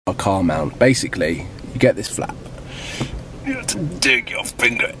a car mount. Basically, you get this flap. You have to dig your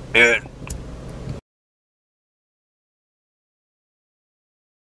finger in.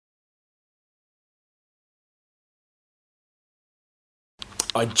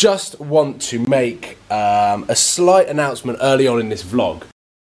 I just want to make a slight announcement early on in this vlog.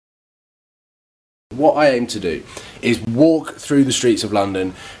 What I aim to do is walk through the streets of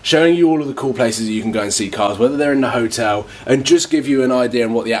London, showing you all of the cool places that you can go and see cars, whether they're in the hotel, and just give you an idea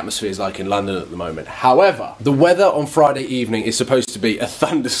on what the atmosphere is like in London at the moment. However, the weather on Friday evening is supposed to be a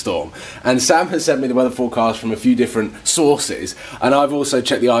thunderstorm, and Sam has sent me the weather forecast from a few different sources, and I've also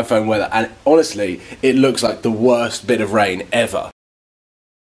checked the iPhone weather, and honestly, it looks like the worst bit of rain ever.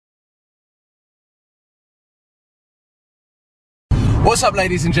 What's up,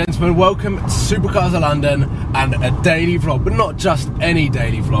 ladies and gentlemen? Welcome to Supercars of London and a daily vlog, but not just any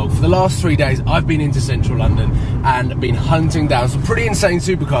daily vlog. For the last 3 days, I've been into central London and been hunting down some pretty insane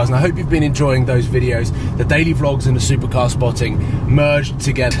supercars, and I hope you've been enjoying those videos. The daily vlogs and the supercar spotting merged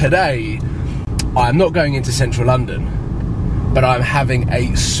together. Today, I'm not going into central London, but I'm having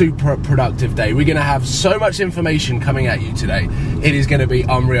a super productive day. We're gonna have so much information coming at you today. It is gonna be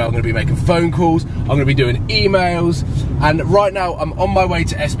unreal. I'm gonna be making phone calls, I'm gonna be doing emails, and right now I'm on my way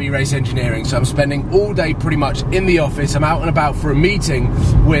to SB Race Engineering, so I'm spending all day pretty much in the office. I'm out and about for a meeting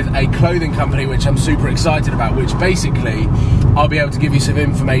with a clothing company, which I'm super excited about, which basically I'll be able to give you some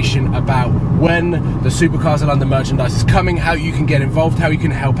information about when the Supercars of London merchandise is coming, how you can get involved, how you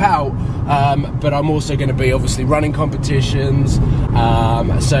can help out, but I'm also gonna be obviously running competitions,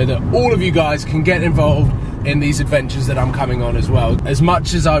 so that all of you guys can get involved in these adventures that I'm coming on as well. As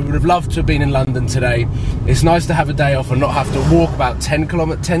much as I would have loved to have been in London today, it's nice to have a day off and not have to walk about 10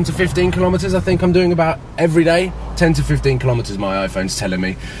 to 15 kilometers. I think I'm doing about every day. 10 to 15 kilometers, my iPhone's telling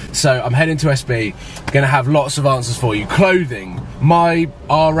me. So I'm heading to SB, gonna have lots of answers for you. Clothing, my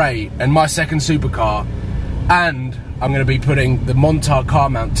R8 and my second supercar, and I'm going to be putting the Montar car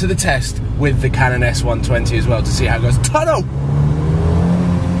mount to the test with the Canon S120 as well to see how it goes. Tunnel!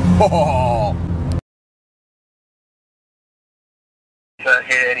 Oh.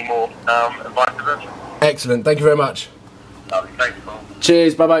 Hear any more advice of us? Excellent, thank you very much. Lovely, thanks, Paul.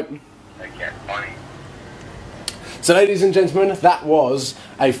 Cheers, bye-bye. Take care, bye. So ladies and gentlemen, that was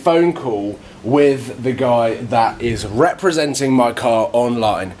a phone call with the guy that is representing my car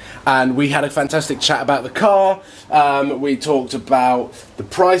online, and we had a fantastic chat about the car. We talked about the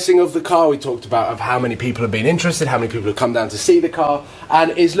pricing of the car, we talked about how many people have been interested, how many people have come down to see the car,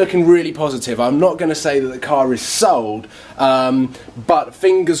 and it's looking really positive. I'm not going to say that the car is sold, but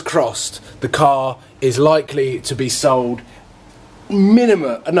fingers crossed the car is likely to be sold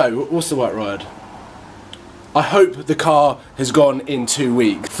what's the right word? I hope the car has gone in 2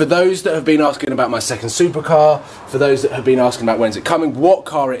 weeks. For those that have been asking about my second supercar, for those that have been asking about when's it coming, what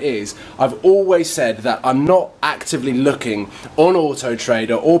car it is, I've always said that I'm not actively looking on Auto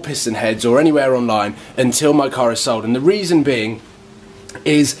Trader or Piston Heads or anywhere online until my car is sold. And the reason being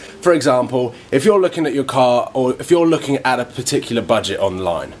is, for example, if you're looking at your car or if you're looking at a particular budget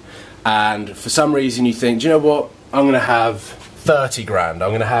online and for some reason you think, do you know what, I'm going to have 30 grand,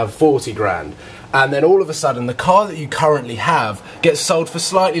 I'm going to have 40 grand. And then all of a sudden the car that you currently have gets sold for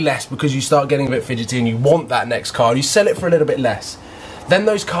slightly less because you start getting a bit fidgety and you want that next car, you sell it for a little bit less. Then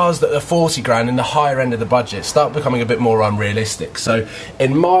those cars that are 40 grand in the higher end of the budget start becoming a bit more unrealistic. So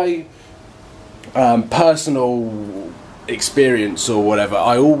in my personal experience or whatever,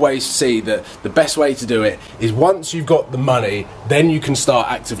 I always see that the best way to do it is once you've got the money, then you can start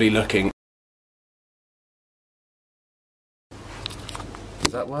actively looking.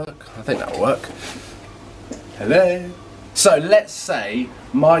 Does that work? I think that'll work. Hello? So let's say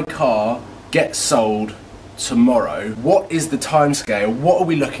my car gets sold tomorrow. What is the timescale? What are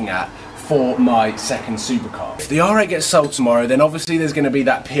we looking at for my second supercar? If the R8 gets sold tomorrow, then obviously there's going to be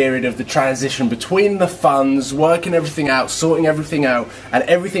that period of the transition between the funds, working everything out, sorting everything out, and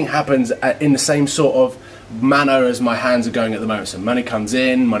everything happens in the same sort of manner as my hands are going at the moment. So money comes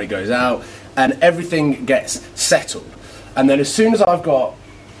in, money goes out, and everything gets settled. And then as soon as I've got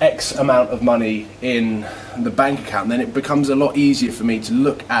X amount of money in the bank account, then it becomes a lot easier for me to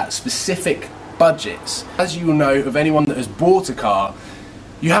look at specific budgets. As you will know, of anyone that has bought a car,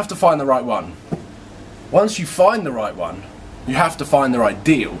 you have to find the right one. Once you find the right one, you have to find the right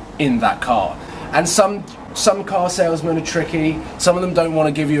deal in that car. And some car salesmen are tricky, some of them don't want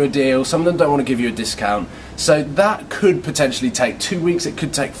to give you a deal, some of them don't want to give you a discount. So that could potentially take 2 weeks, it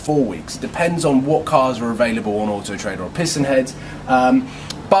could take 4 weeks. It depends on what cars are available on Auto Trader or Piston Heads.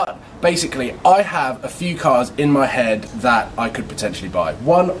 But basically, I have a few cars in my head that I could potentially buy.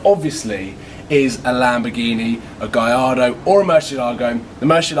 One, obviously, is a Lamborghini, a Gallardo or a Murcielago. The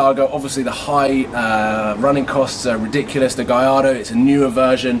Murcielago, obviously the high running costs are ridiculous. The Gallardo, it's a newer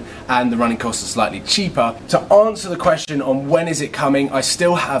version and the running costs are slightly cheaper. To answer the question on when is it coming, I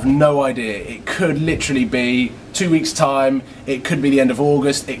still have no idea. It could literally be 2 weeks time, it could be the end of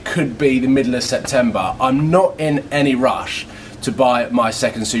August, it could be the middle of September. I'm not in any rush to buy my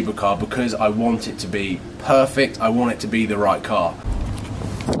second supercar because I want it to be perfect, I want it to be the right car.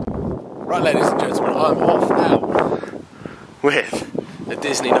 Right, ladies and gentlemen, I'm off now with the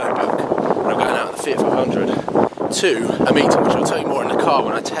Disney notebook. I'm going out in the Fiat 500 to a meeting which I'll tell you more in the car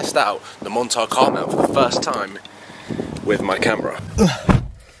when I test out the Montar car mount for the first time with my camera.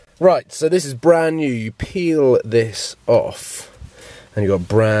 Right, so this is brand new. You peel this off and you've got a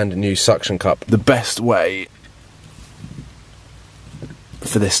brand new suction cup. The best way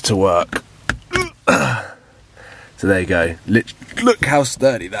for this to work. So there you go. Look how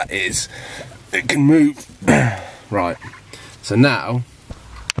sturdy that is. It can move. Right. So now,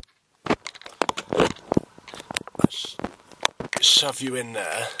 shove you in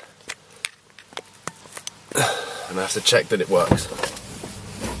there, and I have to check that it works.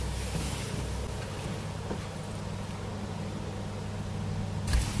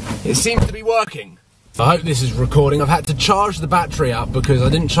 It seems to be working. I hope this is recording. I've had to charge the battery up because I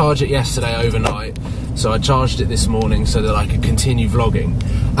didn't charge it yesterday overnight, so I charged it this morning so that I could continue vlogging.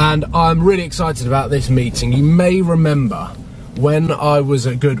 And I'm really excited about this meeting. You may remember when I was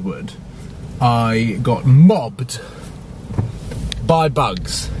at Goodwood, I got mobbed by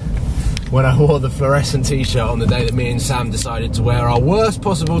bugs when I wore the fluorescent t-shirt on the day that me and Sam decided to wear our worst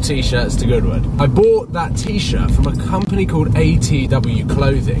possible t-shirts to Goodwood. I bought that t-shirt from a company called ATW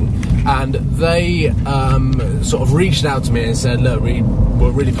Clothing, and they sort of reached out to me and said, look,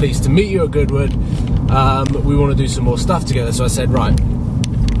 we're really pleased to meet you at Goodwood, we want to do some more stuff together. So I said, right,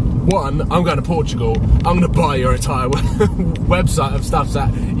 one, I'm going to Portugal, I'm going to buy your entire website of stuff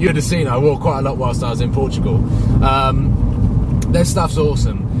that you'd have seen I wore quite a lot whilst I was in Portugal. Their stuff's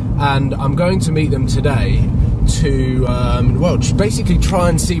awesome. And I'm going to meet them today to, well, just basically try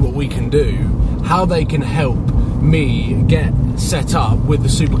and see what we can do, how they can help me get set up with the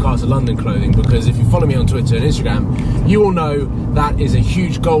Supercars of London clothing, because if you follow me on Twitter and Instagram, you will know that is a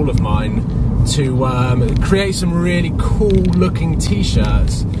huge goal of mine, to create some really cool looking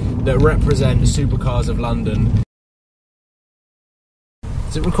t-shirts that represent the Supercars of London.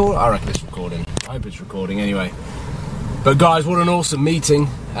 Is it recording? I reckon it's recording. I hope it's recording anyway. But guys, what an awesome meeting.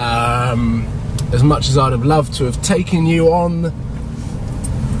 As much as I'd have loved to have taken you on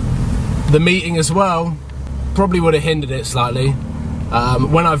the meeting as well, probably would have hindered it slightly.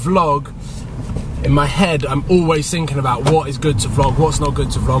 When I vlog, in my head, I'm always thinking about what is good to vlog, what's not good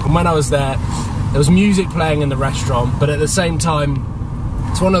to vlog. And when I was there was music playing in the restaurant, but at the same time,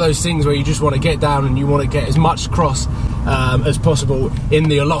 it's one of those things where you just want to get down and you want to get as much across as possible in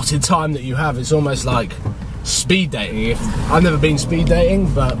the allotted time that you have. It's almost like speed dating. I've never been speed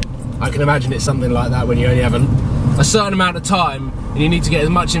dating, but I can imagine it's something like that when you only have a certain amount of time and you need to get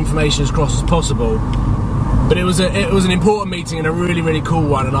as much information across as possible. But it was an important meeting and a really, really cool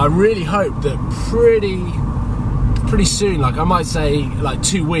one, and I really hope that pretty soon, like I might say like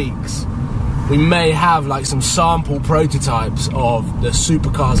 2 weeks, we may have like some sample prototypes of the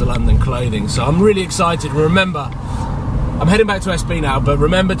Supercars of London clothing. So I'm really excited. Remember, I'm heading back to SB now, but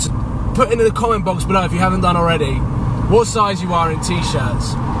remember to put in the comment box below, if you haven't done already, what size you are in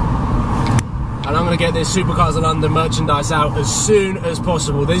t-shirts. And I'm going to get this Supercars of London merchandise out as soon as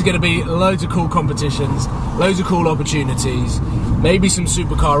possible. There's going to be loads of cool competitions, loads of cool opportunities, maybe some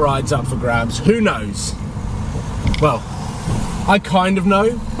supercar rides up for grabs, who knows? Well, I kind of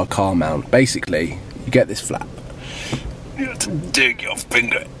know. A car mount, basically, you get this flap. You have to dig your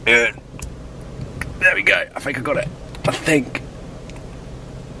finger in. There we go, I think I got it. I think.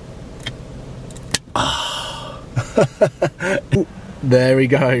 There we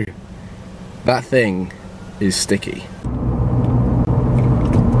go. That thing is sticky.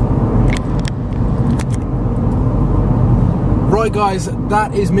 Right guys,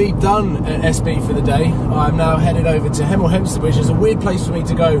 that is me done at SB for the day. I'm now headed over to Hemel Hempstead, which is a weird place for me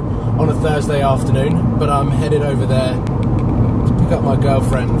to go on a Thursday afternoon, but I'm headed over there to pick up my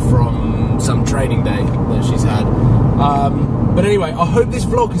girlfriend from some training day that she's had. But anyway, I hope this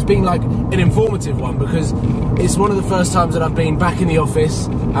vlog has been like an informative one, because it's one of the first times that I've been back in the office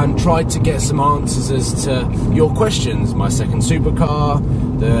and tried to get some answers as to your questions. My second supercar,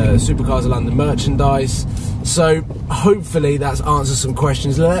 the Supercars of London merchandise. So hopefully that's answered some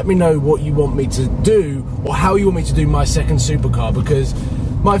questions. Let me know what you want me to do, or how you want me to do my second supercar, because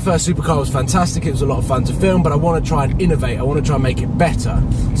my first supercar was fantastic, it was a lot of fun to film, but I want to try and innovate, I want to try and make it better,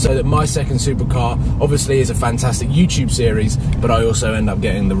 so that my second supercar obviously is a fantastic YouTube series, but I also end up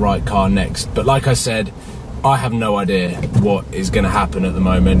getting the right car next. But like I said, I have no idea what is going to happen at the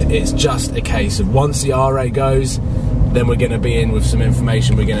moment. It's just a case of once the RA goes, then we're going to be in with some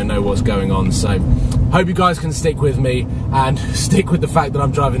information, we're going to know what's going on. So hope you guys can stick with me and stick with the fact that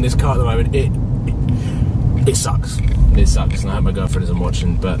I'm driving this car at the moment. It sucks. It sucks, and I hope my girlfriend isn't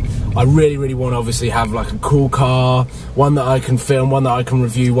watching, but I really want to obviously have like a cool car, one that I can film, one that I can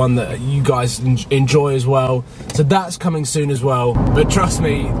review, one that you guys enjoy as well. So that's coming soon as well. But trust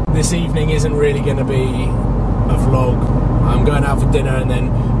me, this evening isn't really going to be a vlog. I'm going out for dinner and then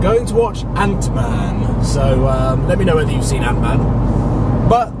going to watch Ant-Man. So let me know whether you've seen Ant-Man.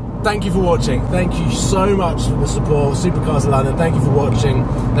 But thank you for watching. Thank you so much for the support. Supercars of London, thank you for watching.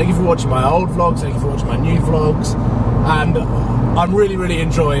 Thank you for watching my old vlogs. Thank you for watching my new vlogs. And I'm really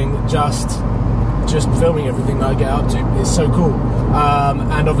enjoying just filming everything that I get up to. It's so cool.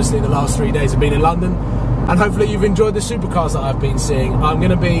 And obviously the last 3 days have been in London, and hopefully you've enjoyed the supercars that I've been seeing. I'm going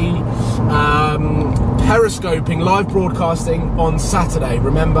to be periscoping, live broadcasting on Saturday.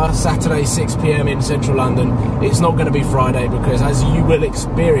 Remember, Saturday 6 PM in central London. It's not going to be Friday, because as you will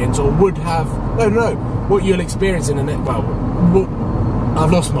experience, or would have, no, what you'll experience in the next, well,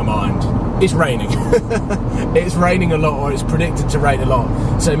 I've lost my mind. It's raining. It's raining a lot, or it's predicted to rain a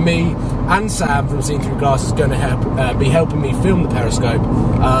lot. So me and Sam from Seeing Through Glass is going to be helping me film the periscope.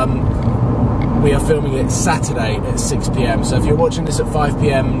 We are filming it Saturday at 6 PM. So if you're watching this at 5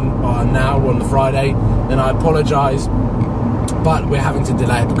 PM now on the Friday, then I apologise, but we're having to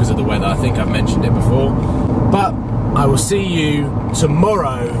delay it because of the weather. I think I've mentioned it before. But I will see you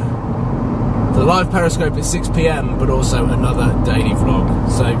tomorrow for the live periscope at 6 PM, but also another daily vlog.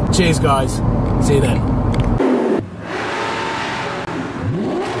 So cheers guys, see you then.